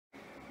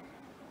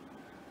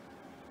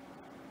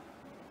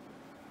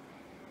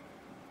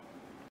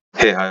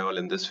Hey, hi all.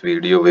 In this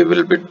video, we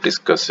will be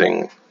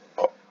discussing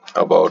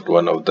about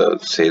one of the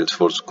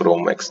Salesforce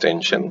Chrome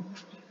extension,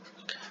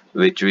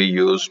 which we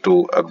use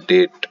to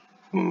update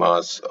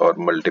mass or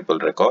multiple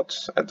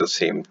records at the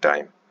same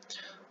time.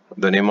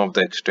 The name of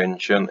the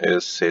extension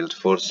is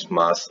Salesforce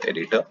Mass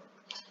Editor,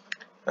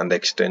 and the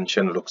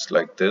extension looks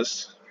like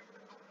this.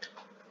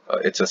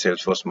 It's a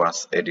Salesforce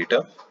Mass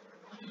Editor.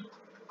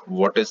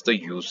 What is the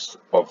use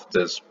of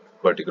this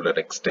particular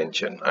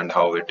extension and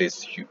how it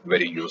is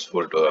very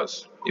useful to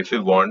us? If we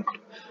want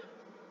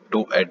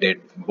to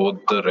edit both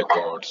the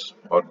records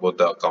or both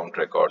the account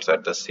records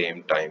at the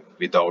same time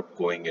without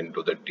going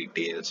into the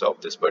details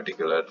of this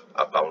particular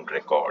account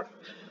record,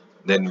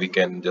 then we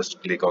can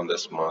just click on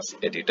this mass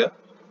editor,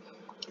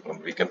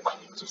 and we can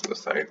just the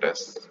site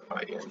as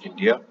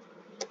India,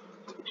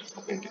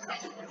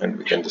 and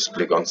we can just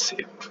click on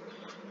save,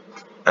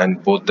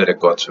 and both the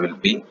records will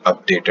be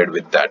updated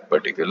with that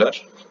particular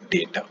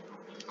data.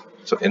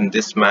 So in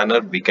this manner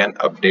we can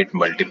update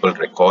multiple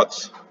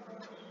records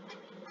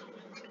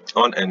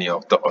on any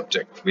of the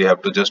object. We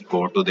have to just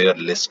go to their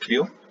list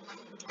view,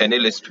 any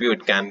list view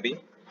it can be,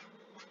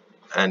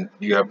 and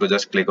you have to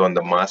just click on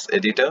the mass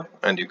editor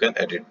and you can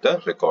edit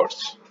the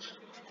records.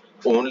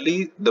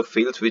 Only the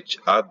fields which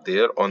are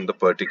there on the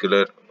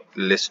particular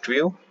list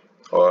view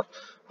or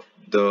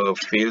the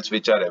fields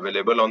which are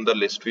available on the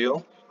list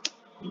view,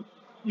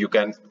 you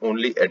can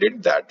only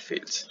edit that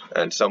fields,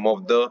 and some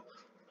of the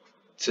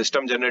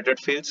system generated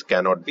fields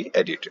cannot be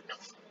edited.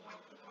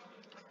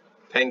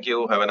 Thank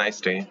you. Have a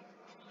nice day.